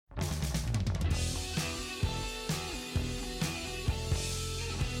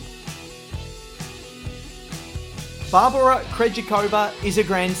Barbara Krejcikova is a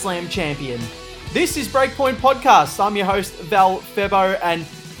Grand Slam champion. This is Breakpoint Podcast. I'm your host, Val Febo, and,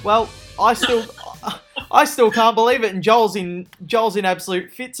 well, I still can't believe it, and Joel's in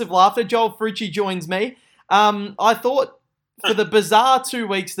absolute fits of laughter. Joel Frucci joins me. I thought, for the bizarre 2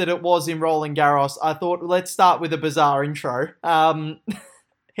 weeks that it was in Roland Garros, I thought, let's start with a bizarre intro. How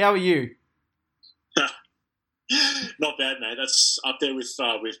are you? Not bad, mate. That's up there with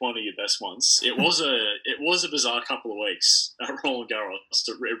one of your best ones. It was a bizarre couple of weeks at Roland Garros.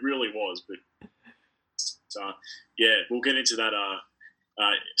 It really was, but yeah, we'll get into that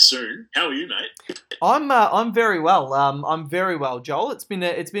soon. How are you, mate? I'm very well. I'm very well, Joel. It's been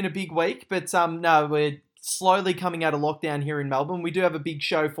a big week, but no, we're slowly coming out of lockdown here in Melbourne. We do have a big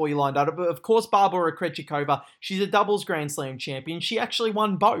show for you lined up. But of course, Barbara Krejcikova, she's a doubles Grand Slam champion. She actually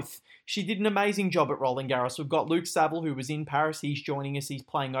won both. She did an amazing job at Roland Garros. We've got Luke Saville, who was in Paris. He's joining us. He's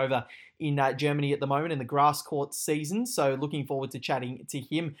playing over in Germany at the moment in the grass court season. So looking forward to chatting to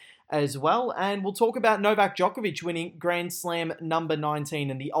him as well. And we'll talk about Novak Djokovic winning Grand Slam number 19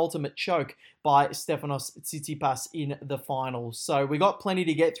 and the ultimate choke by Stefanos Tsitsipas in the finals. So we got plenty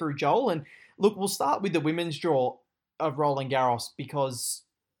to get through, Joel. And look, we'll start with the women's draw of Roland Garros because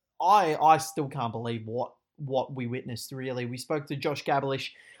I still can't believe what we witnessed, really. We spoke to Josh Gabalish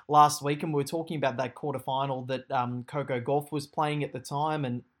last week, and we were talking about that quarterfinal that Coco Gauff was playing at the time,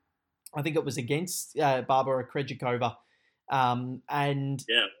 and I think it was against Barbara Krejcikova. And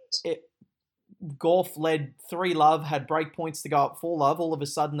yeah, Gauff led 3-love, had break points to go up 4-love. All of a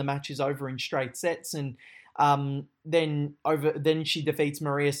sudden, the match is over in straight sets, and then she defeats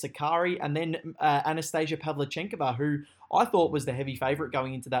Maria Sakkari, and then Anastasia Pavlyuchenkova, who I thought was the heavy favourite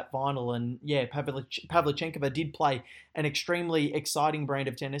going into that final. And yeah, Pavlyuchenkova did play an extremely exciting brand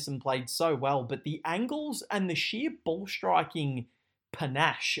of tennis and played so well. But the angles and the sheer ball striking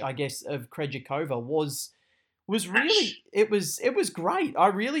panache, I guess, of Krejcikova was really, it was great. I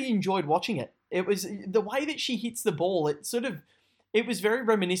really enjoyed watching it. It was the way that she hits the ball. It was very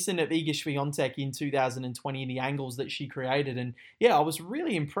reminiscent of Iga Swiatek in 2020, the angles that she created. And yeah, I was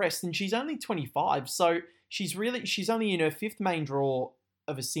really impressed. And she's only 25, so she's only in her fifth main draw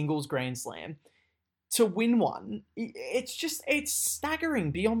of a singles Grand Slam. To win one, it's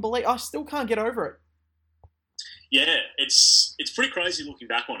staggering beyond belief. I still can't get over it. Yeah, it's pretty crazy looking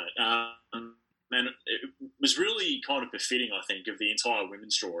back on it. And it was really kind of befitting, I think, of the entire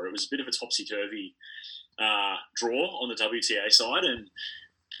women's draw. It was a bit of a topsy-turvy draw on the WTA side, and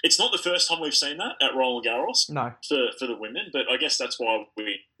it's not the first time we've seen that at Roland Garros. No, for the women, but I guess that's why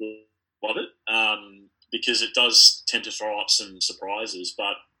we love it, because it does tend to throw up some surprises.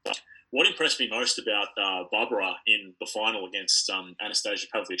 But what impressed me most about Barbara in the final against Anastasia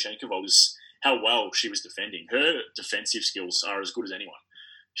Pavlyuchenkova was how well she was defending. Her defensive skills are as good as anyone.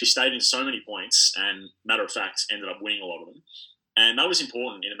 She stayed in so many points and, matter of fact, ended up winning a lot of them. And that was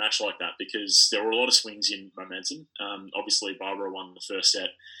important in a match like that because there were a lot of swings in momentum. Obviously, Barbara won the first set.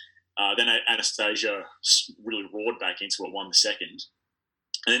 Then Anastasia really roared back into it, won the second.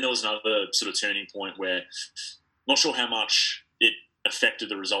 And then there was another sort of turning point where, not sure how much it affected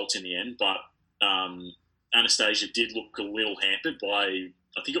the result in the end, but Anastasia did look a little hampered by,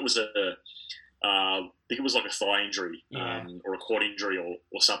 I think it was like a thigh injury, or a quad injury or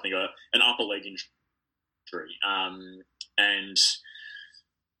something, an upper leg injury. And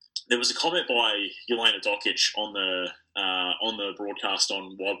there was a comment by Jelena Dokic on the broadcast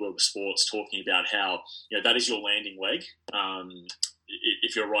on Wide World of Sports talking about how that is your landing leg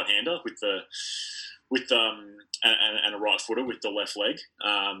if you're a right-hander and a right footer with the left leg.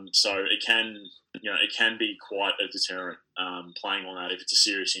 So it can be quite a deterrent playing on that if it's a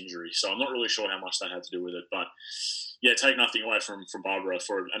serious injury. So I'm not really sure how much that had to do with it, but yeah, take nothing away from Barbara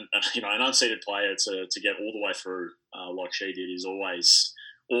for an unseeded player to get all the way through like she did is always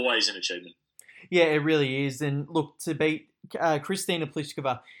an achievement. Yeah, it really is. And look, to beat Kristina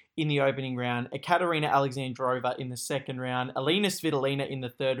Pliskova in the opening round, Ekaterina Alexandrova in the second round, Alina Svitolina in the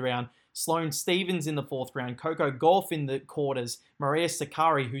third round, Sloane Stephens in the fourth round, Coco Gauff in the quarters, Maria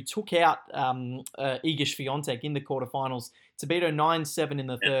Sakkari, who took out Iga Swiatek in the quarterfinals, to beat her 9-7 in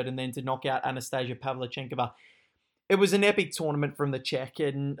the third, and then to knock out Anastasia Pavlyuchenkova. It was an epic tournament from the Czech,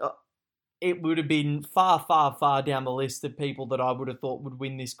 and it would have been far, far, far down the list of people that I would have thought would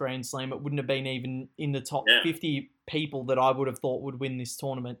win this Grand Slam. It wouldn't have been even in the top 50 people that I would have thought would win this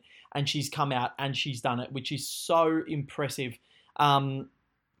tournament. And she's come out and she's done it, which is so impressive. And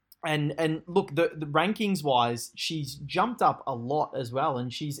look, the rankings wise, she's jumped up a lot as well, and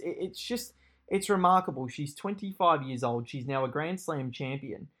it's remarkable. She's 25 years old. She's now a Grand Slam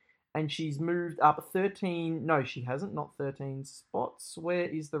champion, and she's moved up 13. No, she hasn't. Not 13 spots. Where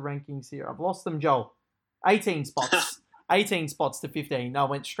is the rankings here? I've lost them, Joel. 18 spots. 18 spots to 15. No, I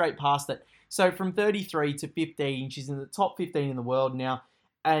went straight past it. So from 33 to 15, she's in the top 15 in the world now.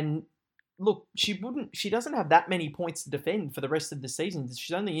 And look, she doesn't have that many points to defend for the rest of the season.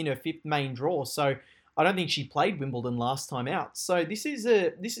 She's only in her fifth main draw, so I don't think she played Wimbledon last time out. So this is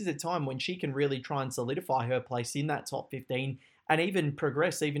a time when she can really try and solidify her place in that top 15 and even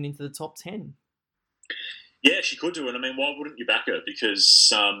progress even into the top 10. Yeah, she could do it. I mean, why wouldn't you back her?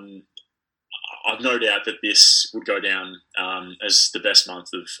 Because I've no doubt that this would go down as the best month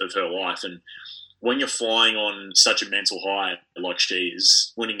of her life. And when you're flying on such a mental high like she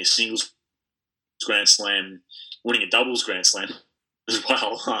is, winning a singles Grand Slam, winning a doubles Grand Slam as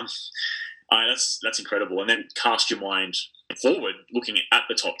well, that's incredible. And then cast your mind forward, looking at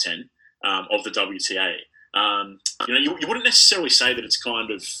the top 10 of the WTA. You wouldn't necessarily say that it's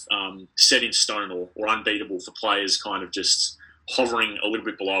kind of set in stone or unbeatable for players kind of just hovering a little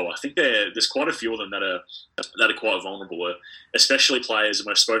bit below. I think there's quite a few of them that are quite vulnerable, especially players, and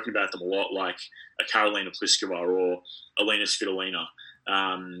we've spoken about them a lot, like a Karolina Pliskova or Alina Svitolina.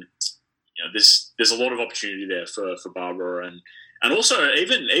 There's a lot of opportunity there for Barbara and also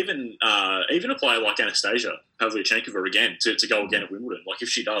even a player like Anastasia Pavlyuchenkova again to go again at Wimbledon. Like if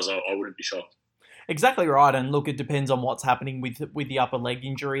she does, I wouldn't be shocked. Exactly right, and look, it depends on what's happening with the upper leg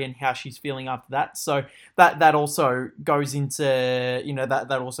injury and how she's feeling after that. So that also goes into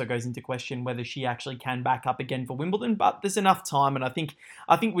that also goes into question whether she actually can back up again for Wimbledon. But there's enough time, and I think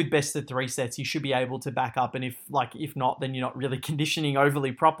with best of 3 sets you should be able to back up. And if not, then you're not really conditioning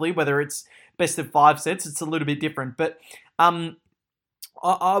overly properly. Whether it's best of 5 sets, it's a little bit different. But I'm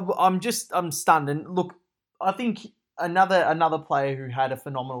stunned. And look, I think another player who had a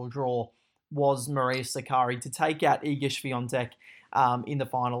phenomenal draw was Maria Sakkari to take out Iga Swiatek in the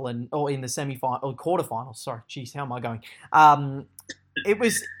final or in the semi-final or quarterfinals. Sorry, geez, how am I going?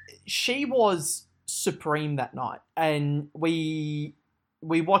 She was supreme that night, and we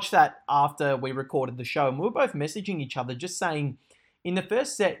watched that after we recorded the show, and we were both messaging each other, just saying, in the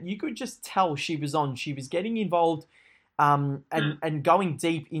first set, you could just tell she was on. She was getting involved and going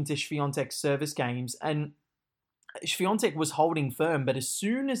deep into Swiatek's service games, and Swiatek was holding firm, but as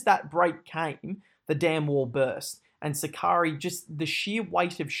soon as that break came, the damn wall burst. And Sakkari, just the sheer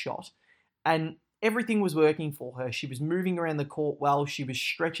weight of shot, and everything was working for her. She was moving around the court well. She was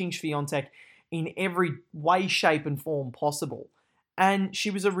stretching Swiatek in every way, shape, and form possible. And she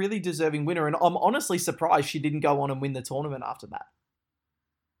was a really deserving winner. And I'm honestly surprised she didn't go on and win the tournament after that.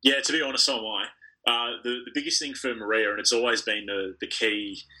 Yeah, to be honest, so am I. The biggest thing for Maria, and it's always been the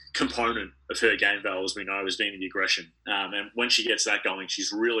key component of her game, Val, as we know, has been the aggression. And when she gets that going,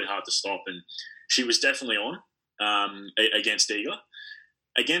 she's really hard to stop. And she was definitely on against Iga.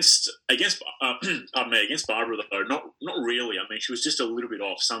 Against Barbara, though, not really. I mean, she was just a little bit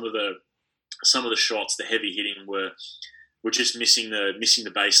off. Some of the shots, the heavy hitting, were just missing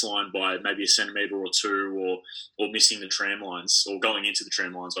the baseline by maybe a centimetre or two, or missing the tram lines, or going into the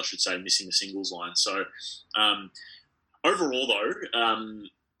tram lines, I should say, missing the singles line. So overall, though,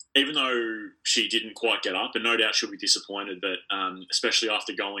 even though she didn't quite get up, and no doubt she'll be disappointed that, especially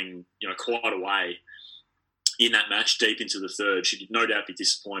after going quite a way in that match deep into the third, she'd no doubt be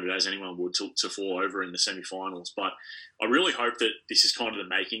disappointed, as anyone would, to fall over in the semi-finals. But I really hope that this is kind of the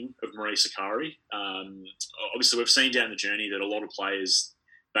making of Maria Sakkari. Obviously, we've seen down the journey that a lot of players,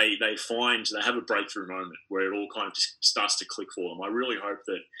 they have a breakthrough moment where it all kind of just starts to click for them. I really hope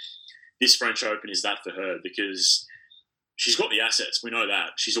that this French Open is that for her, because she's got the assets. We know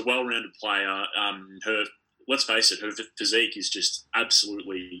that. She's a well-rounded player. Let's face it, her physique is just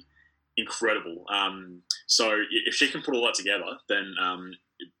absolutely incredible. So if she can put all that together, then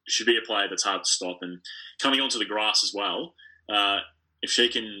she'd be a player that's hard to stop. And coming onto the grass as well, if she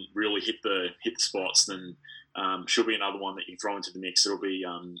can really hit the spots, then she'll be another one that you throw into the mix. That'll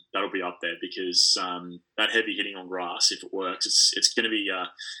be up there, because that heavy hitting on grass, if it works, it's going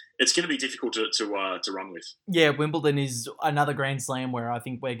to be difficult to run with. Yeah, Wimbledon is another Grand Slam where I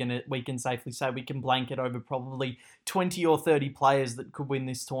think we can safely say we can blanket over probably 20 or 30 players that could win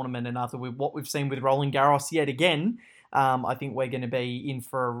this tournament. And after what we've seen with Roland Garros yet again, I think we're going to be in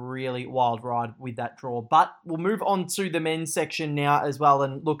for a really wild ride with that draw. But we'll move on to the men's section now as well.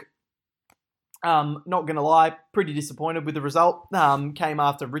 And look, not going to lie, pretty disappointed with the result. Came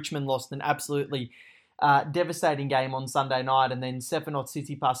after Richmond lost an absolutely devastating game on Sunday night, and then Stefanos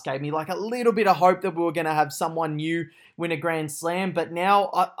Tsitsipas gave me like a little bit of hope that we were going to have someone new win a Grand Slam. But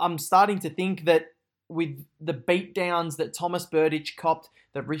now I'm starting to think that with the beatdowns that Thomas Berdych copped,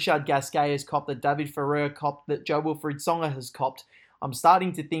 that Richard Gasquet has copped, that David Ferrer copped, that Jo-Wilfried Tsonga has copped, I'm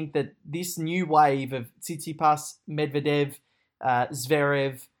starting to think that this new wave of Tsitsipas, Medvedev,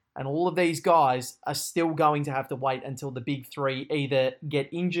 Zverev, And all of these guys are still going to have to wait until the big three either get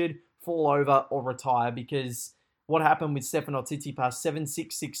injured, fall over, or retire, because what happened with Stefanos Tsitsipas,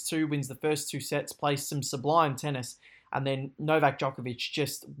 7-6, 6-2, wins the first two sets, plays some sublime tennis, and then Novak Djokovic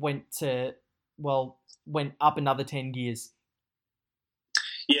just went up another 10 gears.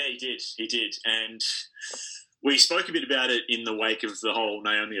 Yeah, he did. And we spoke a bit about it in the wake of the whole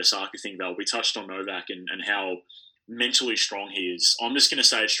Naomi Osaka thing, Val. We touched on Novak and how mentally strong he is. I'm just going to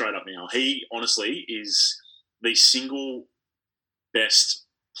say it straight up now. He, honestly, is the single best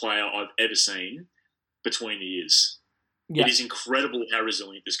player I've ever seen between the years. Yeah. It is incredible how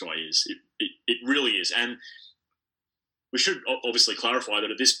resilient this guy is. It really is. And we should obviously clarify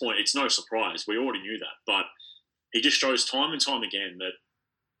that at this point, it's no surprise. We already knew that. But he just shows time and time again that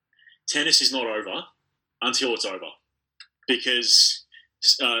tennis is not over until it's over. Because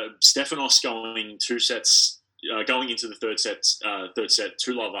Stefanos going into the third set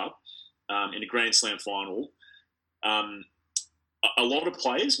 2-love up in a Grand Slam final, a lot of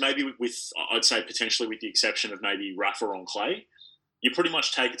players, maybe I'd say potentially with the exception of maybe Rafa on clay, you pretty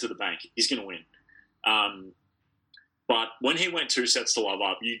much take it to the bank. He's going to win. But when he went 2 sets to love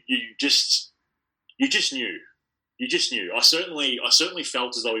up, you just knew. You just knew. I certainly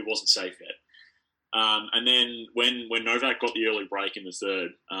felt as though he wasn't safe yet. And then when Novak got the early break in the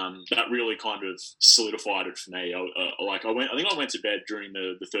third, that really kind of solidified it for me. I think I went to bed during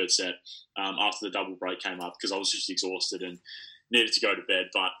the third set after the double break came up because I was just exhausted and needed to go to bed.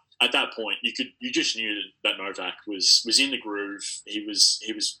 But at that point, you just knew that Novak was in the groove. He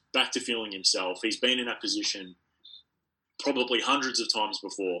was back to feeling himself. He's been in that position probably hundreds of times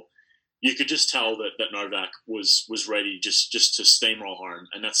before. You could just tell that Novak was ready just to steamroll home,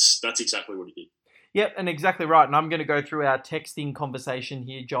 and that's exactly what he did. Yep, and exactly right. And I'm going to go through our texting conversation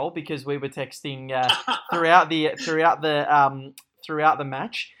here, Joel, because we were texting throughout the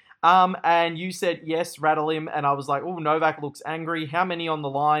match. And you said yes, rattle him, and I was like, "Oh, Novak looks angry. How many on the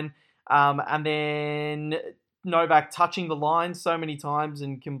line?" And then Novak touching the line so many times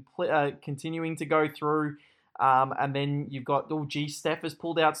and continuing to go through. And then you've got, Steph has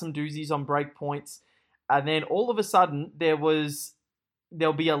pulled out some doozies on break points. And then all of a sudden,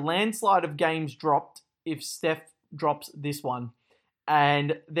 there'll be a landslide of games dropped if Steph drops this one.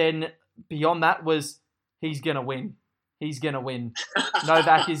 And then beyond that was, he's going to win. He's going to win.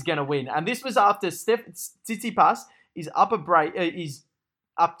 Novak is going to win. And this was after Tsitsipas is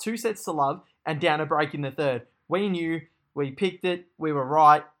up 2 sets to love and down a break in the third. We knew, we picked it, we were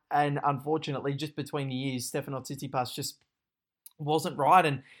right. And unfortunately, just between the years, Stefanos Tsitsipas just wasn't right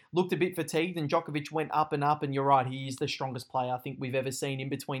and looked a bit fatigued, and Djokovic went up and up. And you're right, he is the strongest player I think we've ever seen in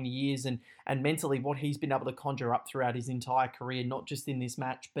between the years, and mentally what he's been able to conjure up throughout his entire career, not just in this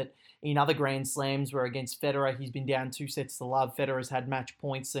match, but in other Grand Slams where against Federer, he's been down 2 sets to love. Federer's had match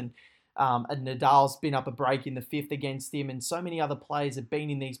points, and Nadal's been up a break in the fifth against him, and so many other players have been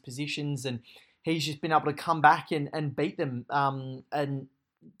in these positions, and he's just been able to come back and beat them and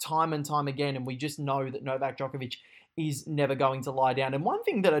time and time again. And we just know that Novak Djokovic is never going to lie down. And one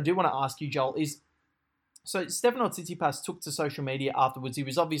thing that I do want to ask you, Joel, is, so Stefanos Tsitsipas took to social media afterwards. He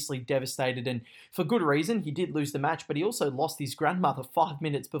was obviously devastated, and for good reason. He did lose the match, but he also lost his grandmother 5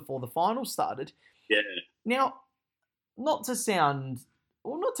 minutes before the final started. Yeah. Now, not to sound,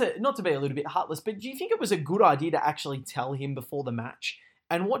 or not to be a little bit heartless, but do you think it was a good idea to actually tell him before the match?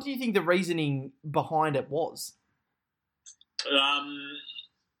 And what do you think the reasoning behind it was?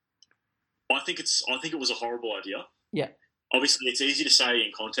 I think it was a horrible idea. Yeah. Obviously, it's easy to say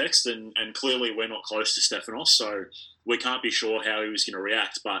in context, and clearly we're not close to Stefanos, so we can't be sure how he was going to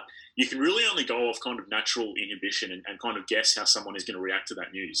react. But you can really only go off kind of natural inhibition and kind of guess how someone is going to react to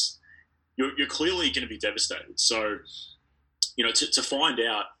that news. You're clearly going to be devastated. So, to find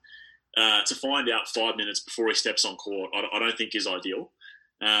out 5 minutes before he steps on court, I don't think is ideal.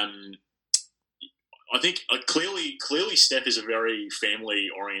 I think clearly Steph is a very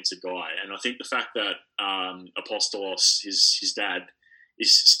family-oriented guy, and I think the fact that Apostolos, his dad,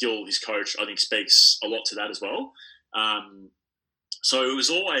 is still his coach, I think speaks a lot to that as well. So it was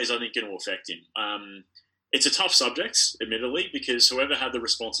always, I think, going to affect him. It's a tough subject, admittedly, because whoever had the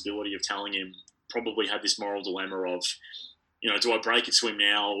responsibility of telling him probably had this moral dilemma of, do I break it to him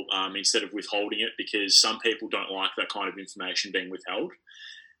now instead of withholding it? Because some people don't like that kind of information being withheld.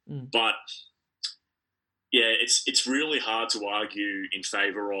 But yeah, it's really hard to argue in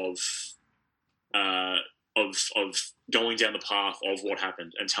favour of going down the path of what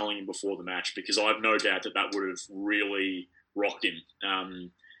happened and telling him before the match, because I have no doubt that would have really rocked him.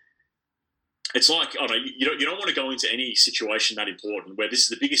 It's like, I don't know, you don't want to go into any situation that important where this is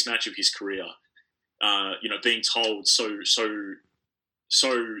the biggest match of his career. Being told so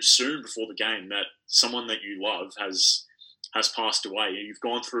so soon before the game that someone that you love has passed away. You've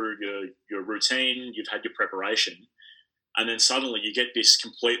gone through your routine, you've had your preparation, and then suddenly you get this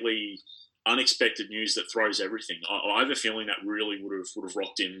completely unexpected news that throws everything. I have a feeling that really would have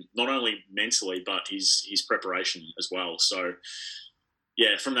rocked him, not only mentally but his preparation as well. So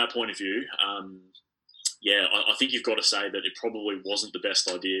yeah, from that point of view, I think you've got to say that it probably wasn't the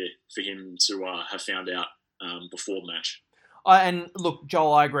best idea for him to have found out before the match. And look,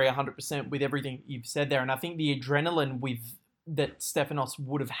 Joel, I agree 100% with everything you've said there. And I think the adrenaline that Stefanos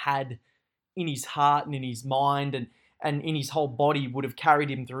would have had in his heart and in his mind and in his whole body would have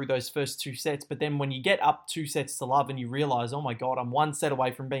carried him through those first 2 sets. But then when you get up 2-0 and you realise, oh my God, I'm 1 set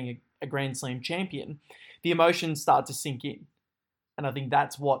away from being a Grand Slam champion, the emotions start to sink in. And I think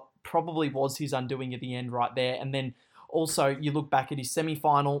that's what probably was his undoing at the end right there. And then also you look back at his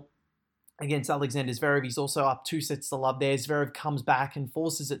semi-final against Alexander Zverev. He's also up 2-0 there. Zverev comes back and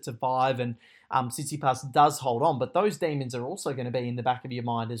forces it to 5, and Tsitsipas does hold on. But those demons are also going to be in the back of your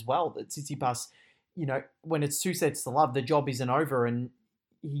mind as well. That Tsitsipas, when it's 2-0, the job isn't over. And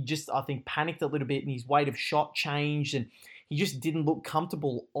he just, I think, panicked a little bit, and his weight of shot changed, and he just didn't look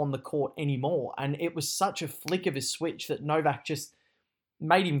comfortable on the court anymore. And it was such a flick of a switch that Novak just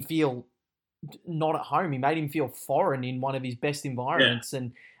made him feel not at home. He made him feel foreign in one of his best environments. Yeah.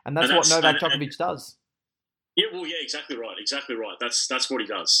 And that's what Novak Djokovic does. Yeah, well, yeah, exactly right. That's what he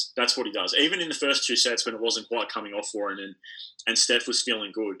does. Even in the first 2 sets when it wasn't quite coming off for him and Steph was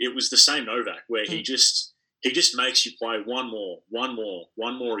feeling good, it was the same Novak where he just makes you play one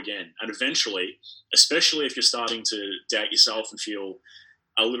more again. And eventually, especially if you're starting to doubt yourself and feel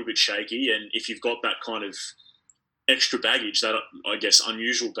a little bit shaky, and if you've got that kind of extra baggage, that, I guess,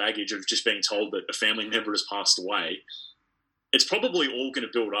 unusual baggage of just being told that a family member has passed away, it's probably all going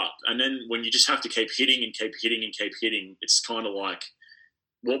to build up. And then when you just have to keep hitting, it's kind of like,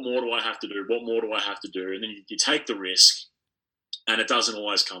 what more do I have to do? What more do I have to do? And then you take the risk, and it doesn't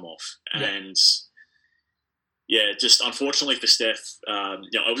always come off. Yeah. And yeah, just unfortunately for Steph,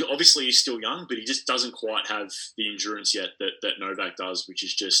 obviously he's still young, but he just doesn't quite have the endurance yet that Novak does, which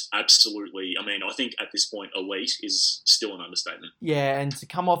is just absolutely, I think at this point, elite is still an understatement. Yeah, and to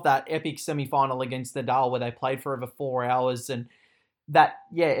come off that epic semi-final against Nadal where they played for over 4 hours, and that,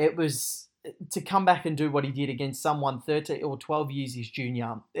 yeah, it was to come back and do what he did against someone 13 or 12 years his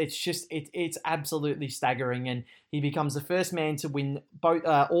junior. It's just, it's absolutely staggering. And he becomes the first man to win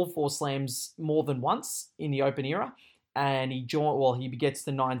all 4 slams more than once in the Open era. And he gets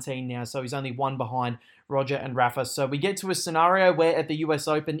to 19 now, so he's only 1 behind Roger and Rafa. So we get to a scenario where at the US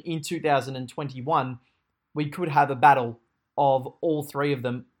Open in 2021, we could have a battle of all 3 of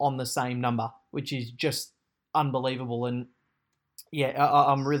them on the same number, which is just unbelievable. And yeah,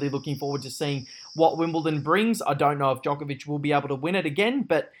 I'm really looking forward to seeing what Wimbledon brings. I don't know if Djokovic will be able to win it again,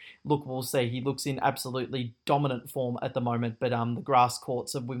 but look, we'll see. He looks in absolutely dominant form at the moment. But the grass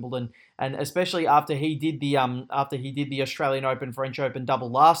courts of Wimbledon, and especially after he did the Australian Open, French Open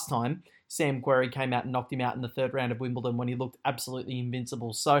double last time, Sam Querrey came out and knocked him out in the 3rd round of Wimbledon when he looked absolutely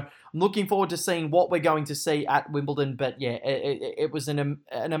invincible. So I'm looking forward to seeing what we're going to see at Wimbledon. But yeah, it was an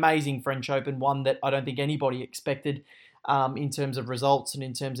amazing French Open, one that I don't think anybody expected. In terms of results and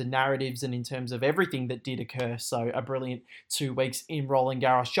in terms of narratives and in terms of everything that did occur. So a brilliant 2 weeks in Roland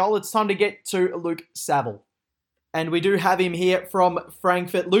Garros. Joel, it's time to get to Luke Saville. And we do have him here from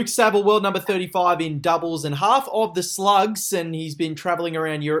Frankfurt. Luke Saville, world number 35 in doubles and half of the slugs, and he's been travelling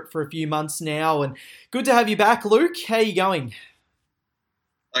around Europe for a few months now. And good to have you back, Luke. How are you going?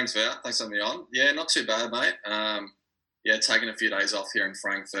 Thanks, Val. Thanks for having me on. Yeah, not too bad, mate. Taking a few days off here in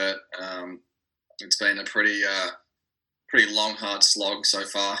Frankfurt. It's been a pretty long, hard slog so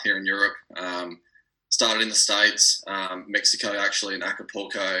far here in Europe. Started in the States, Mexico actually, in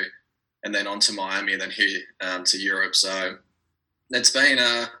Acapulco, and then on to Miami, and then here to Europe. So it's been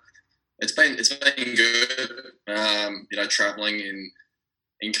good. Traveling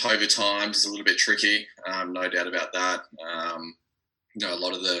in COVID times is a little bit tricky, no doubt about that. A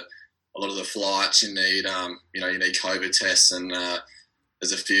lot of the flights you need you need COVID tests, and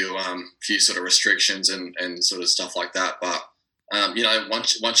there's a few sort of restrictions and sort of stuff like that. But,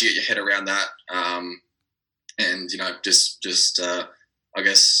 once you get your head around that, and, just I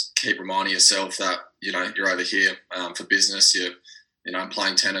guess, keep reminding yourself that, you're over here for business. You're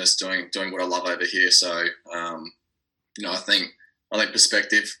playing tennis, doing what I love over here. So, I think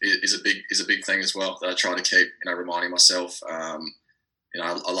perspective is a big thing as well that I try to keep, reminding myself. I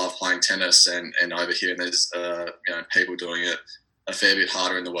love playing tennis, and over here, and there's, people doing it a fair bit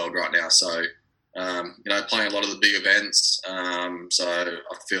harder in the world right now. So, playing a lot of the big events. So I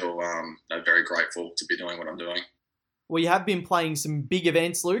feel very grateful to be doing what I'm doing. We have been playing some big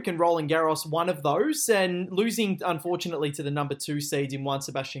events, Luke, and Roland Garros, one of those, and losing, unfortunately, to the number 2 seeds in Juan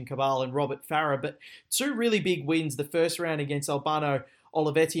Sebastian Cabal and Robert Farah, but 2 really big wins. The first round against Albano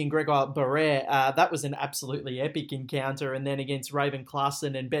Olivetti and Gregor Barrère, that was an absolutely epic encounter, and then against Raven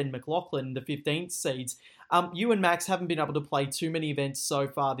Klaasen and Ben McLaughlin, the 15th seeds. You and Max haven't been able to play too many events so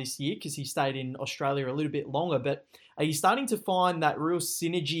far this year because he stayed in Australia a little bit longer, but are you starting to find that real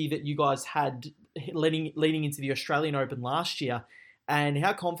synergy that you guys had leading into the Australian Open last year? And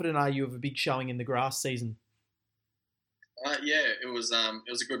how confident are you of a big showing in the grass season? Yeah, it was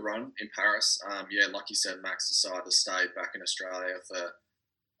a good run in Paris. Like you said, Max decided to stay back in Australia for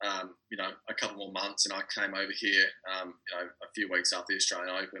a couple more months, and I came over here a few weeks after the Australian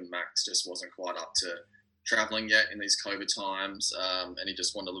Open. Max just wasn't quite up to travelling yet in these COVID times, and he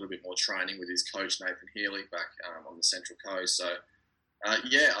just wanted a little bit more training with his coach Nathan Healy back on the Central Coast. So I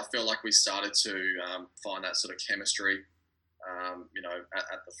feel like we started to find that sort of chemistry.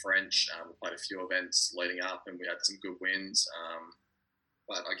 At the French, we played a few events leading up, and we had some good wins.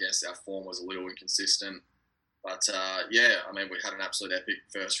 But I guess our form was a little inconsistent. But we had an absolute epic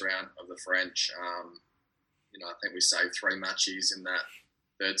first round of the French. I think we saved 3 matches in that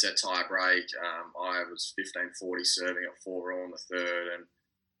third set tie break. I was 15-40 serving at 4-all in the third,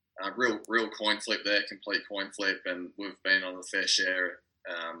 and real coin flip there, complete coin flip. And we've been on the fair share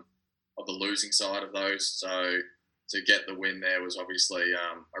of the losing side of those. So to get the win there was obviously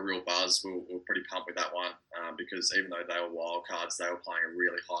a real buzz. We were pretty pumped with that one because even though they were wild cards, they were playing a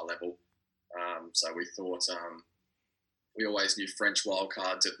really high level. So we thought we always knew French wild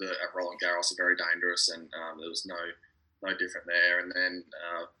cards at Roland Garros are very dangerous, and there was no different there. And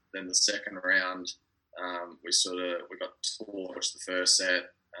then the second round, we got torched the first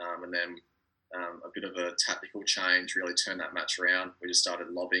set, and then a bit of a tactical change really turned that match around. We just started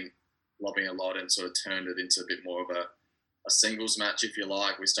lobbing a lot and sort of turned it into a bit more of a singles match, if you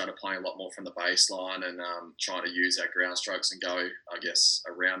like. We started playing a lot more from the baseline and trying to use our ground strokes and go, I guess,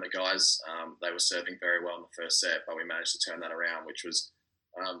 around the guys. They were serving very well in the first set, but we managed to turn that around, which was,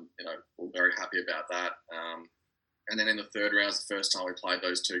 we're very happy about that. And then in the third round, was the first time we played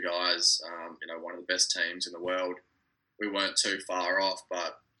those 2 guys, one of the best teams in the world. We weren't too far off,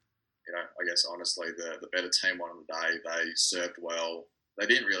 but, I guess honestly, the better team won on the day. They served well. They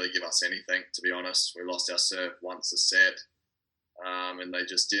didn't really give us anything, to be honest. We lost our serve once a set, and they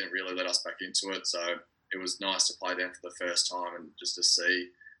just didn't really let us back into it. So it was nice to play them for the first time and just to see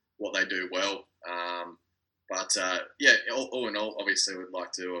what they do well. All in all, obviously we'd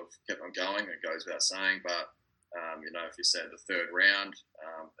like to have kept on going. It goes without saying, but if you said the third round,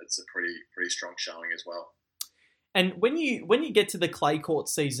 it's a pretty strong showing as well. And when you get to the clay court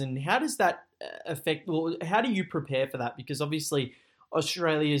season, how does that affect? Well, how do you prepare for that? Because obviously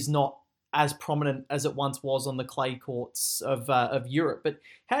Australia is not as prominent as it once was on the clay courts of Europe. But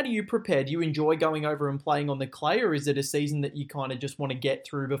how do you prepare? Do you enjoy going over and playing on the clay, or is it a season that you kind of just want to get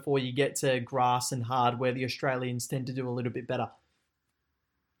through before you get to grass and hard, where the Australians tend to do a little bit better?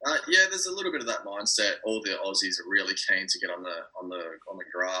 There's a little bit of that mindset. All the Aussies are really keen to get on the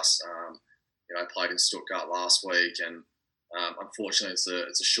grass. I played in Stuttgart last week, and unfortunately,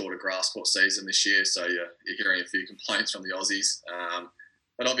 it's a shorter grass court season this year, so you're hearing a few complaints from the Aussies.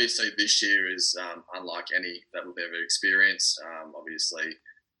 But obviously, this year is unlike any that we've ever experienced. Obviously,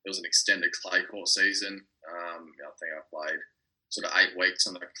 there was an extended clay court season. I think I played sort of 8 weeks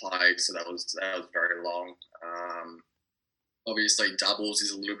on the clay, so that was very long. Obviously, doubles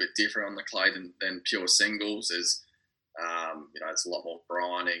is a little bit different on the clay than pure singles. There's it's a lot more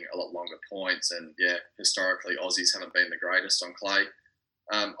grinding, a lot longer points, and historically Aussies haven't been the greatest on clay.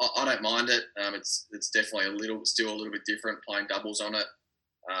 I don't mind it. It's definitely still a little bit different playing doubles on it.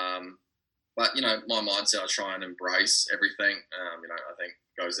 But my mindset, I try and embrace everything. I think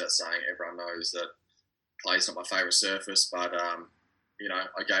it goes without saying, everyone knows that clay's not my favourite surface, but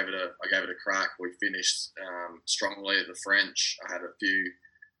I gave it a crack. We finished strongly at the French. I had a few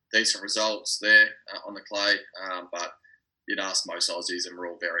decent results there on the clay, but you'd ask most Aussies, and we're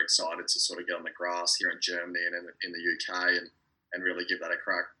all very excited to sort of get on the grass here in Germany and in the UK and really give that a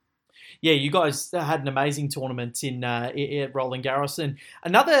crack. Yeah, you guys had an amazing tournament in Roland Garros. And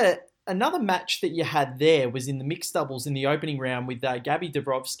another match that you had there was in the mixed doubles in the opening round with Gabby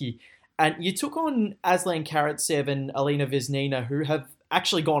Dabrowski. And you took on Aslan Karatsev and Alina Vesnina, who have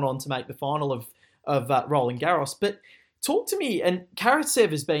actually gone on to make the final of Roland Garros. But talk to me, and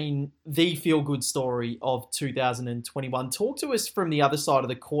Karatsev has been the feel-good story of 2021. Talk to us from the other side of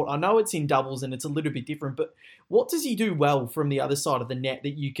the court. I know it's in doubles and it's a little bit different, but what does he do well from the other side of the net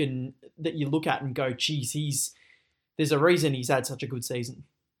that you look at and go, geez, there's a reason he's had such a good season?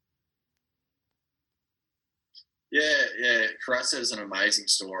 Yeah. Karatsev is an amazing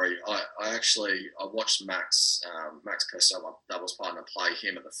story. I watched Max Pesto, my doubles partner, play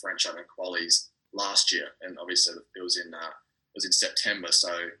him at the French Open qualies last year, and obviously it was in September.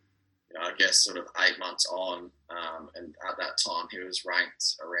 So I guess sort of 8 months on, and at that time he was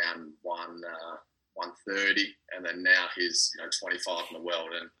ranked around 130, and then now he's 25 in the world.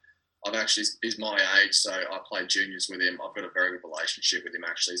 And he's my age, so I played juniors with him. I've got a very good relationship with him.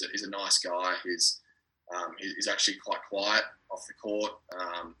 Actually, he's a nice guy. He's actually quite quiet off the court,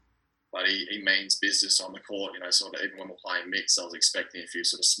 but he means business on the court. Sort of even when we're playing mixed, I was expecting a few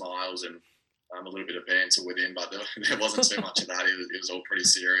sort of smiles and a little bit of banter with him, but there wasn't too much of that. It was all pretty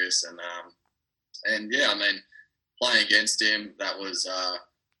serious, and yeah, I mean, playing against him, that was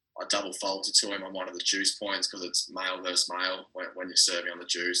I double faulted to him on one of the juice points because it's male versus male when you're serving on the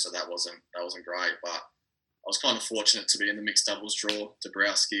juice, so that wasn't great, but I was kind of fortunate to be in the mixed doubles draw.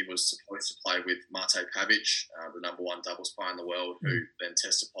 Dabrowski was supposed to play with Mate Pavic, the number one doubles player in the world, who then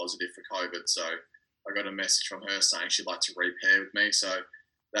tested positive for COVID. So I got a message from her saying she'd like to repair with me. So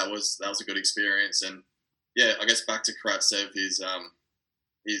that was a good experience. And yeah, I guess back to Karatsev,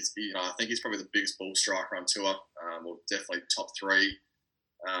 I think he's probably the biggest ball striker on tour. Well, definitely top three.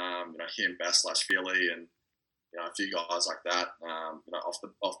 Him, Basilashvili, and a few guys like that.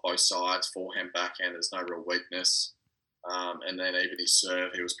 Off both sides, forehand, backhand. There's no real weakness. And then even his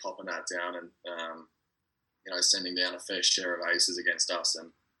serve, he was popping that down and sending down a fair share of aces against us.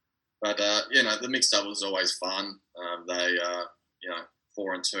 But the mixed doubles is always fun. They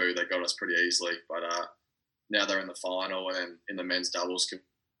 4-2, they got us pretty easily. But now they're in the final, and in the men's doubles,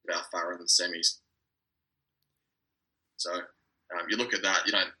 about far in the semis. So you look at that,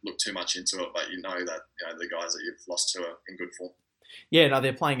 you don't look too much into it, but you know that the guys that you've lost to are in good form. Yeah, no,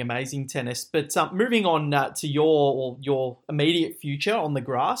 they're playing amazing tennis. But moving on to your immediate future on the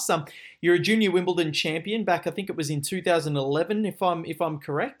grass, you're a junior Wimbledon champion back, I think it was in 2011, if I'm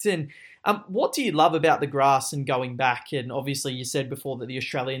correct. And what do you love about the grass and going back? And obviously, you said before that the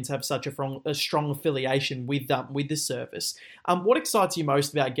Australians have such a strong affiliation with the surface. What excites you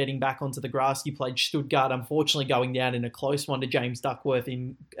most about getting back onto the grass? You played Stuttgart, unfortunately going down in a close one to James Duckworth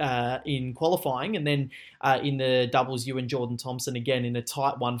in qualifying, and then in the doubles, you and Jordan Thompson again in a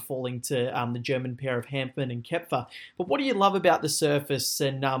tight one, falling to the German pair of Hampman and Kepfer. But what do you love about the surface,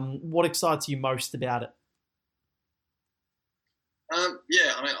 and what excites you most about it? I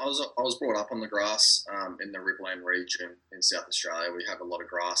was brought up on the grass in the Riverland region in South Australia. We have a lot of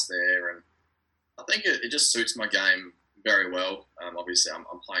grass there, and I think it just suits my game very well. Obviously, I'm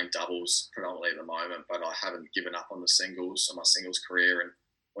playing doubles predominantly at the moment, but I haven't given up on my singles career. And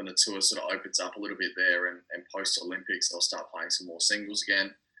when the tour sort of opens up a little bit there and post-Olympics, I'll start playing some more singles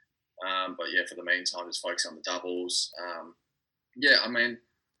again. But yeah, for the meantime, just focus on the doubles.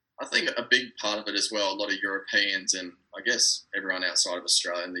 I think a big part of it as well, a lot of Europeans and I guess everyone outside of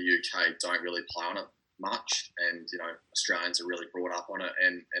Australia and the UK don't really play on it much. And, Australians are really brought up on it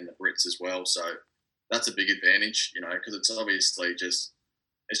and the Brits as well. So that's a big advantage, because it's obviously it's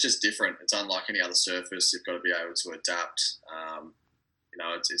just different. It's unlike any other surface. You've got to be able to adapt.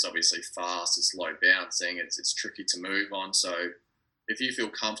 It's obviously fast. It's low bouncing. It's tricky to move on. So if you feel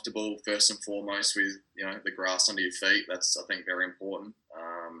comfortable, first and foremost, with, the grass under your feet, that's, I think, very important.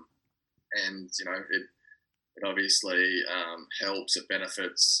 It obviously helps. It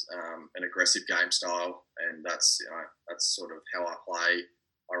benefits an aggressive game style, and that's sort of how I play.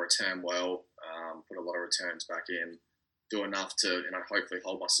 I return well, put a lot of returns back in, do enough to hopefully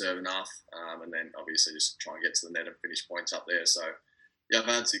hold my serve enough, and then obviously just try and get to the net and finish points up there. So yeah, I've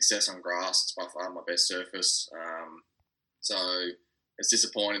had success on grass. It's by far my best surface. So it's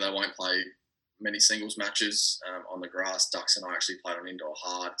disappointing that I won't play many singles matches on the grass. Ducks and I actually played on indoor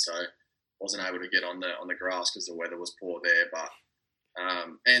hard, so wasn't able to get on the grass because the weather was poor there. But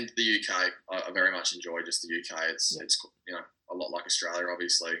and the UK, I very much enjoy just the UK. It's a lot like Australia,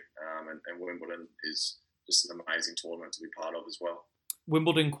 obviously, and Wimbledon is just an amazing tournament to be part of as well.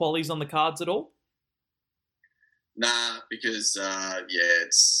 Wimbledon qualies on the cards at all? Nah, because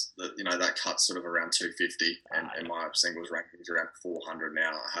it's that cut's sort of around 250, and my singles ranking is around 400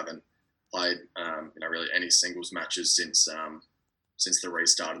 now. I haven't played really any singles matches since the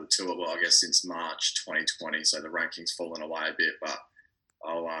restart of the tour. Well, I guess since March 2020. So the ranking's fallen away a bit, but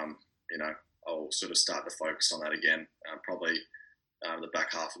I'll sort of start to focus on that again, probably the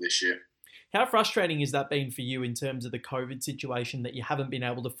back half of this year. How frustrating has that been for you in terms of the COVID situation, that you haven't been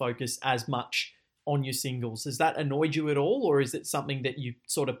able to focus as much on your singles? Has that annoyed you at all, or is it something that you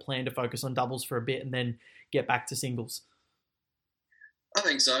sort of plan to focus on doubles for a bit and then get back to singles? I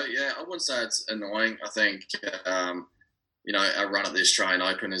think so, yeah. I wouldn't say it's annoying. I think, our run at the Australian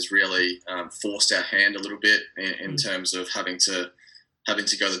Open has really forced our hand a little bit in terms of having to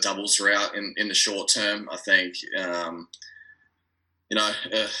go the doubles route in the short term. I think,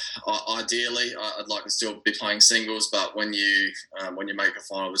 ideally, I'd like to still be playing singles, but when you make a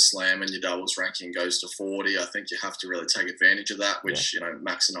final of a slam and your doubles ranking goes to 40, I think you have to really take advantage of that, which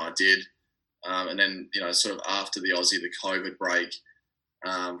Max and I did. And then sort of after the COVID break,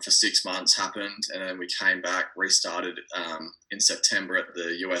 for 6 months happened, and then we came back, restarted in September at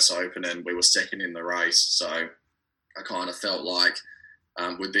the US Open, and we were second in the race. So I kind of felt like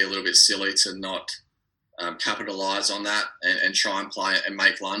would be a little bit silly to not capitalise on that and try and play and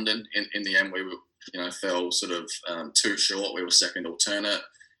make London. In the end, we were, fell sort of too short. We were second alternate,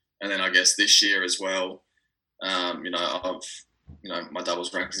 and then I guess this year as well, my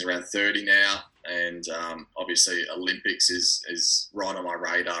doubles ranking is around 30 now, and obviously Olympics is right on my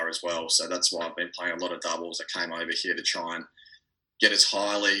radar as well. So that's why I've been playing a lot of doubles. I came over here to try and get as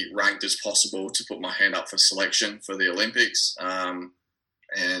highly ranked as possible to put my hand up for selection for the Olympics.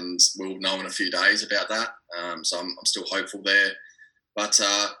 And we'll know in a few days about that. So I'm still hopeful there. But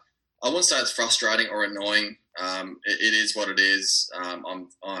I wouldn't say it's frustrating or annoying. It is what it is. I'm on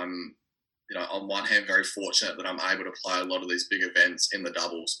one hand very fortunate that I'm able to play a lot of these big events in the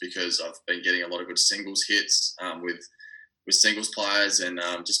doubles, because I've been getting a lot of good singles hits with singles players, and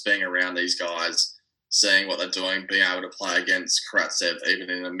just being around these guys, seeing what they're doing, being able to play against Karatsev even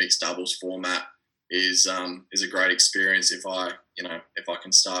in a mixed doubles format is a great experience if I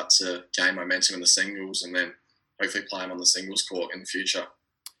can start to gain momentum in the singles and then hopefully play them on the singles court in the future.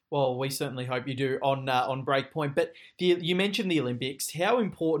 Well, we certainly hope you do on Breakpoint. But you mentioned the Olympics. How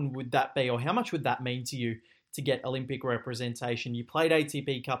important would that be, or how much would that mean to you to get Olympic representation? You played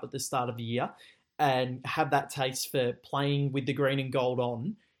ATP Cup at the start of the year and have that taste for playing with the green and gold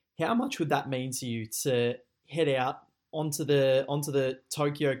on. How much would that mean to you to head out onto the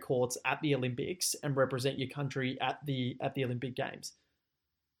Tokyo courts at the Olympics and represent your country at the Olympic Games?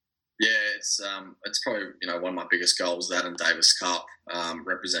 Yeah, it's probably one of my biggest goals. That and Davis Cup,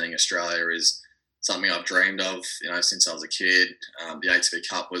 representing Australia is something I've dreamed of since I was a kid. The ATP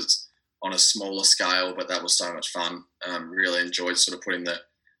Cup was on a smaller scale, but that was so much fun. Really enjoyed sort of putting the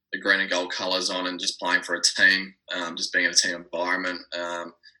green and gold colours on and just playing for a team, just being in a team environment.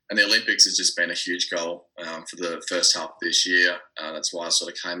 And the Olympics has just been a huge goal for the first half of this year. That's why I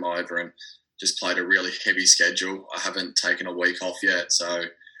sort of came over and just played a really heavy schedule. I haven't taken a week off yet, so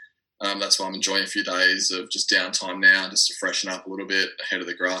that's why I'm enjoying a few days of just downtime now, just to freshen up a little bit ahead of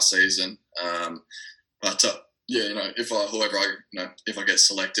the grass season. If I get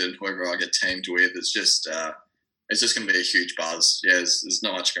selected, whoever I get teamed with, it's just going to be a huge buzz. Yeah, there's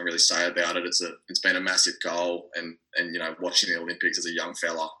not much I can really say about it. It's been a massive goal, and watching the Olympics as a young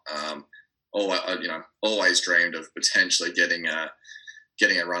fella, always dreamed of potentially getting a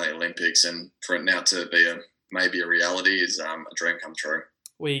run at the Olympics, and for it now to be maybe a reality is a dream come true.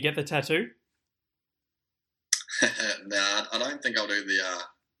 Will you get the tattoo? No, I don't think I'll do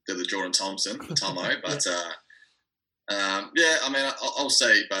the Jordan Thompson, the Tomo, but I'll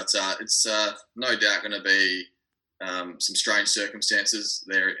see. But it's no doubt going to be some strange circumstances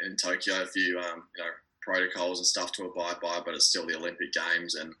there in Tokyo, a few protocols and stuff to abide by, but it's still the Olympic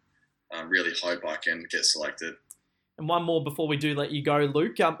Games, and I really hope I can get selected. And one more before we do let you go,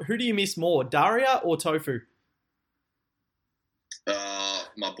 Luke. Who do you miss more, Daria or Tofu?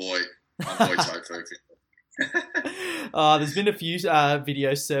 My boy Tofu. There's been a few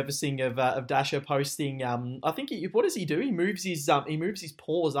videos surfacing of Dasha posting. I think what does he do? He moves his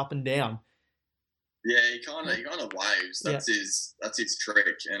paws up and down. Yeah, he kind of waves. That's his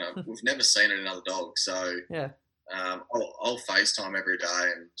trick, and we've never seen it in other dogs. So yeah, I'll FaceTime every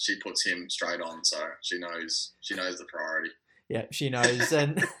day, and she puts him straight on, so she knows the priority. Yeah, she knows,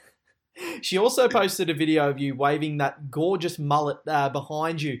 and she also posted a video of you waving that gorgeous mullet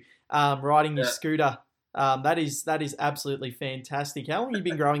behind you, riding your scooter. That is absolutely fantastic. How long have you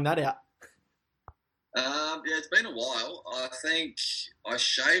been growing that out? It's been a while. I think I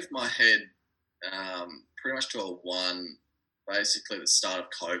shaved my head pretty much to a 1, basically at the start of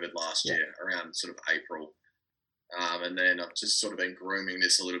COVID last year, around sort of April. And then I've just sort of been grooming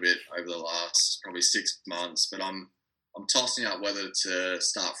this a little bit over the last probably 6 months, but I'm tossing up whether to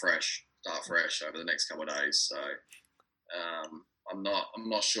start fresh over the next couple of days. So I'm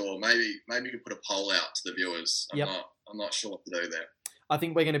not sure. Maybe you could put a poll out to the viewers. I'm not sure what to do there. I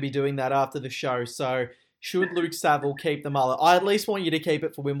think we're going to be doing that after the show. So should Luke Saville keep the mullet? I at least want you to keep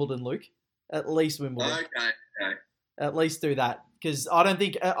it for Wimbledon, Luke. At least Wimbledon. Okay. At least do that, because I don't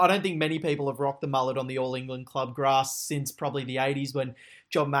think many people have rocked the mullet on the All England Club grass since probably the 80s when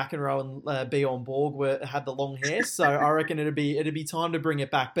John McEnroe and Bjorn Borg had the long hair. So I reckon it'd be time to bring it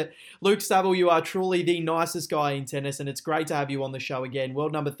back. But Luke Saville, you are truly the nicest guy in tennis, and it's great to have you on the show again.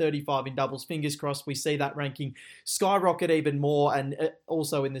 World number 35 in doubles. Fingers crossed we see that ranking skyrocket even more, and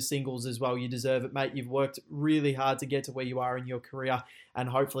also in the singles as well. You deserve it, mate. You've worked really hard to get to where you are in your career, and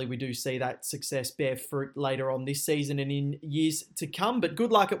hopefully we do see that success bear fruit later on this season and in years to come. But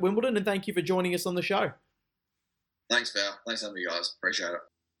good luck at Wimbledon, and thank you for joining us on the show. Thanks, Val. Thanks for having me, guys. Appreciate it.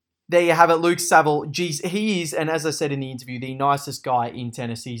 There you have it, Luke Saville. Geez, he is, and as I said in the interview, the nicest guy in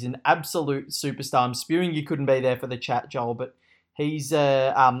tennis. He's an absolute superstar. I'm spewing you couldn't be there for the chat, Joel, but he's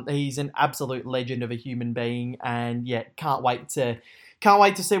an absolute legend of a human being, and yeah, can't wait to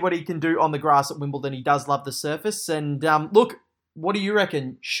see what he can do on the grass at Wimbledon. He does love the surface, and look, what do you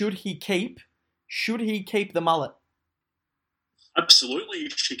reckon? Should he keep the mullet? Absolutely, he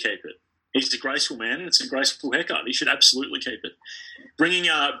should keep it. He's a graceful man, and it's a graceful haircut. He should absolutely keep it. Bringing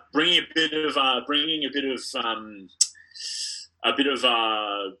a bit of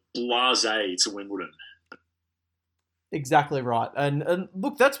blasé to Wimbledon. Exactly right. And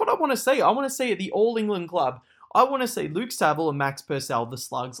look, that's what I want to see. I want to see at the All England Club. I want to see Luke Saville and Max Purcell, the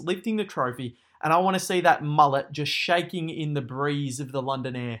slugs, lifting the trophy, and I want to see that mullet just shaking in the breeze of the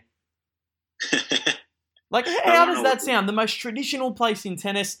London air. Like, how does that sound? The most traditional place in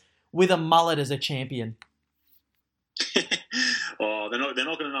tennis with a mullet as a champion. Oh, they're not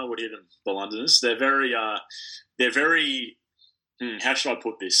going to know what hit them, the Londoners. They're very how should I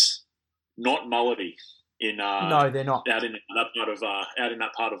put this? Not mullety in no, they're not out in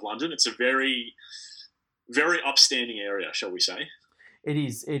that part of London. It's a very, very upstanding area, shall we say? It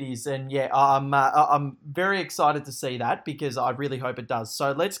is, and yeah, I'm very excited to see that because I really hope it does.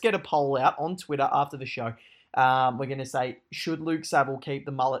 So let's get a poll out on Twitter after the show. We're going to say, should Luke Saville keep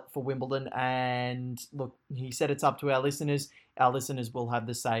the mullet for Wimbledon? And look, he said it's up to our listeners. Our listeners will have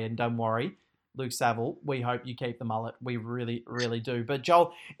the say, and don't worry, Luke Saville, we hope you keep the mullet. We really, really do. But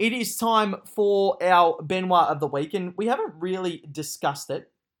Joel, it is time for our Benoit of the week, and we haven't really discussed it,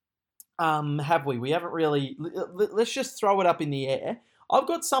 have we? We haven't really. Let's just throw it up in the air. I've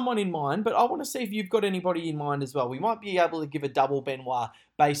got someone in mind, but I want to see if you've got anybody in mind as well. We might be able to give a double Benoit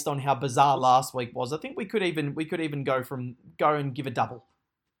based on how bizarre last week was. I think we could even go and give a double.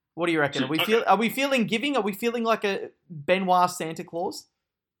 What do you reckon? Are we feeling giving? Are we feeling like a Benoit Santa Claus?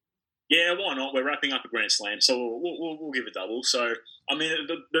 Yeah, why not? We're wrapping up a Grand Slam, so we'll give a double. So, I mean,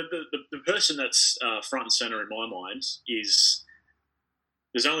 the person that's front and center in my mind is.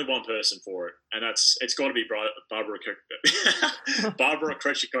 There's only one person for it, and it's got to be Barbara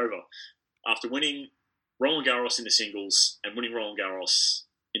Krejcikova. After winning Roland Garros in the singles and winning Roland Garros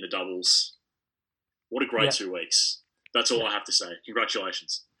in the doubles, what a great 2 weeks. That's all I have to say.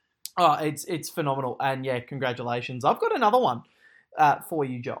 Congratulations. Oh, it's phenomenal, and yeah, congratulations. I've got another one for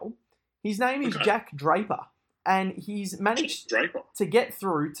you, Joel. His name is Jack Draper. And he's managed to get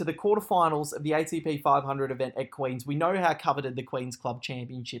through to the quarterfinals of the ATP 500 event at Queen's. We know how coveted the Queen's Club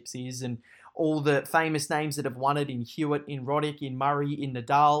Championships is and all the famous names that have won it in Hewitt, in Roddick, in Murray, in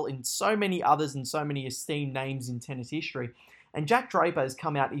Nadal, in so many others and so many esteemed names in tennis history. And Jack Draper has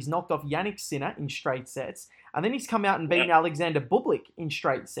come out, he's knocked off Yannick Sinner in straight sets, and then he's come out and beaten Alexander Bublik in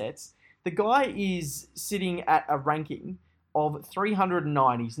straight sets. The guy is sitting at a ranking of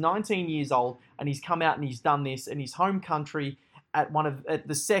 309. He's 19 years old, and he's come out and he's done this in his home country at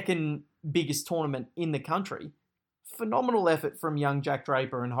the second biggest tournament in the country. Phenomenal effort from young Jack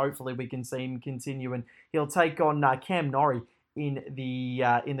Draper, and hopefully we can see him continue. And he'll take on Cam Norrie in the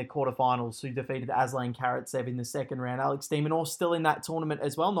quarterfinals, who defeated Aslan Karatsev in the second round. Alex de Minaur still in that tournament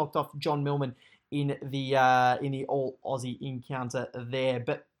as well, knocked off John Millman in the All Aussie encounter there.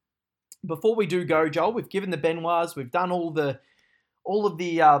 But before we do go, Joel, we've given the Benoits, we've done all of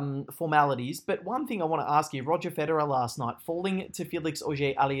the formalities, but one thing I want to ask you, Roger Federer last night, falling to Felix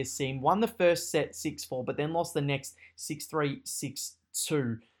Auger-Aliassime, won the first set 6-4, but then lost the next 6-3,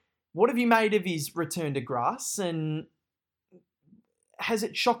 6-2. What have you made of his return to grass, and has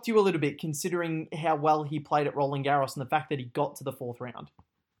it shocked you a little bit, considering how well he played at Roland Garros and the fact that he got to the fourth round?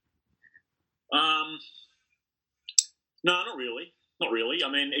 No, not really. Not really. I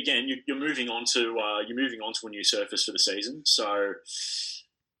mean, again, you're moving on to a new surface for the season. So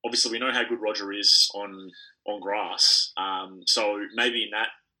obviously, we know how good Roger is on grass. So maybe in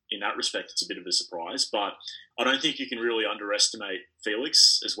that respect, it's a bit of a surprise. But I don't think you can really underestimate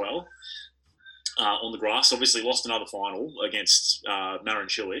Felix as well on the grass. Obviously, lost another final against Marin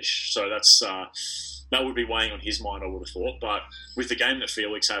Cilic. So that would be weighing on his mind, I would have thought. But with the game that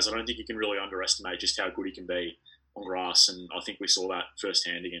Felix has, I don't think you can really underestimate just how good he can be grass, and I think we saw that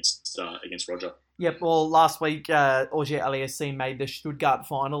firsthand against Roger. Yep, well, last week, Auger-Aliassime made the Stuttgart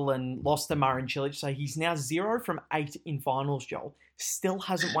final and lost to Marin Cilic, so he's now 0 from 8 in finals, Joel. Still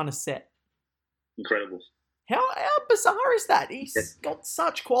hasn't won a set. Incredible. How bizarre is that? He's got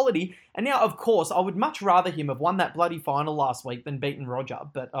such quality. And now, of course, I would much rather him have won that bloody final last week than beaten Roger,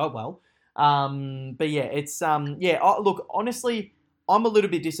 but oh well. But yeah, it's, look, honestly, I'm a little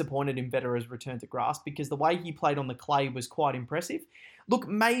bit disappointed in Federer's return to grass because the way he played on the clay was quite impressive. Look,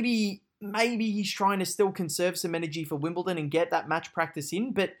 maybe he's trying to still conserve some energy for Wimbledon and get that match practice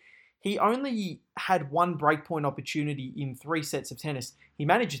in, but he only had one breakpoint opportunity in 3 sets of tennis. He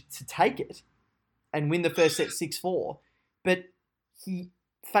managed to take it and win the first set 6-4, but he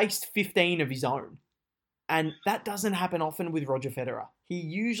faced 15 of his own. And that doesn't happen often with Roger Federer. He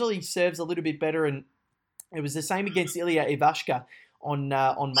usually serves a little bit better, and it was the same against Ilya Ivashka on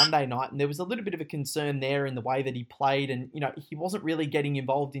Monday night, and there was a little bit of a concern there in the way that he played, and he wasn't really getting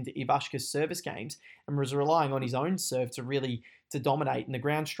involved into Ivashka's service games and was relying on his own serve to dominate, and the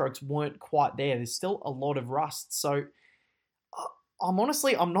ground strokes weren't quite there. There's still a lot of rust, so I'm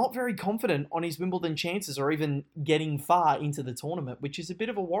not very confident on his Wimbledon chances or even getting far into the tournament, which is a bit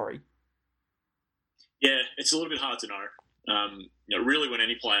of a worry. Yeah, it's a little bit hard to know. Really, when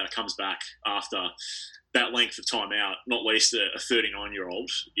any player comes back after that length of time out, not least a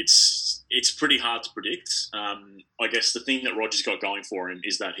 39-year-old, it's pretty hard to predict. I guess the thing that Roger's got going for him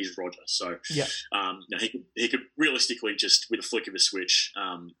is that he's Roger. So yeah. He could realistically just, with a flick of a switch,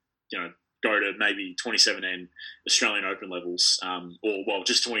 go to maybe 2017 Australian Open levels,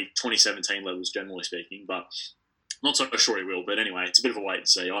 just 2017 levels, generally speaking. But not so sure he will. But anyway, it's a bit of a wait and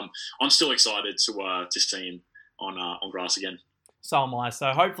see. I'm still excited to see him on grass again. So am I.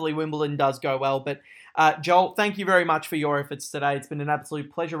 So hopefully Wimbledon does go well. But Joel, thank you very much for your efforts today. It's been an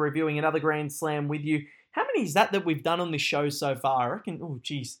absolute pleasure reviewing another Grand Slam with you. How many is that we've done on this show so far? I reckon,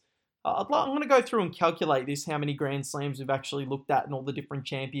 I'm going to go through and calculate this, how many Grand Slams we've actually looked at and all the different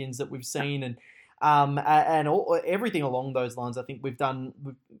champions that we've seen and everything along those lines. I think we've done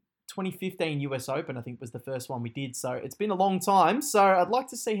 2015 US Open, I think was the first one we did. So it's been a long time. So I'd like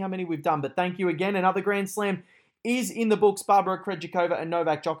to see how many we've done. But thank you again. Another Grand Slam is in the books. Barbara Krejcikova and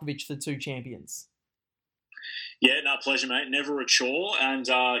Novak Djokovic, the 2 champions. Yeah, no, pleasure, mate. Never a chore. And,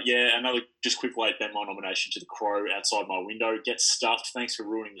 another just quick late Benmont nomination to the Crow outside my window. Get stuffed. Thanks for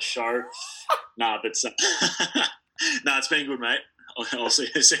ruining the show. It's been good, mate. I'll see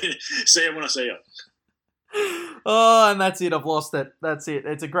you when I see you. Oh, and that's it. I've lost it. That's it.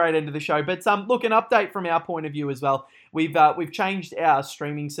 It's a great end of the show. But look, an update from our point of view as well. We've changed our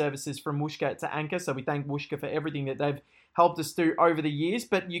streaming services from Whooshkaa to Anchor, so we thank Whooshkaa for everything that they've helped us do over the years,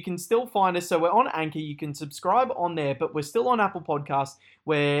 but you can still find us. So we're on Anchor. You can subscribe on there, but we're still on Apple Podcasts.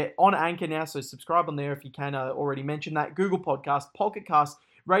 We're on Anchor now, so subscribe on there if you can. Already mentioned that. Google Podcast, Pocket Cast,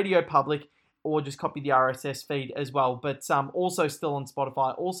 Radio Public, or just copy the RSS feed as well. But also still on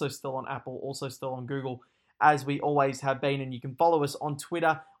Spotify, also still on Apple, also still on Google, as we always have been. And you can follow us on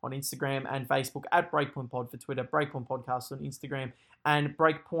Twitter, on Instagram and Facebook at Breakpoint Pod for Twitter, Breakpoint Podcast on Instagram, and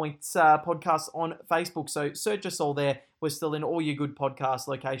Breakpoint Podcast on Facebook. So search us all there. We're still in all your good podcast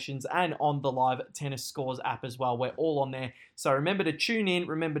locations and on the Live Tennis Scores app as well. We're all on there. So remember to tune in,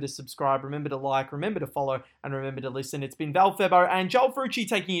 remember to subscribe, remember to like, remember to follow, and remember to listen. It's been Val Febo and Joel Frucci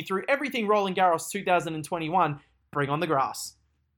taking you through everything Roland Garros 2021. Bring on the grass.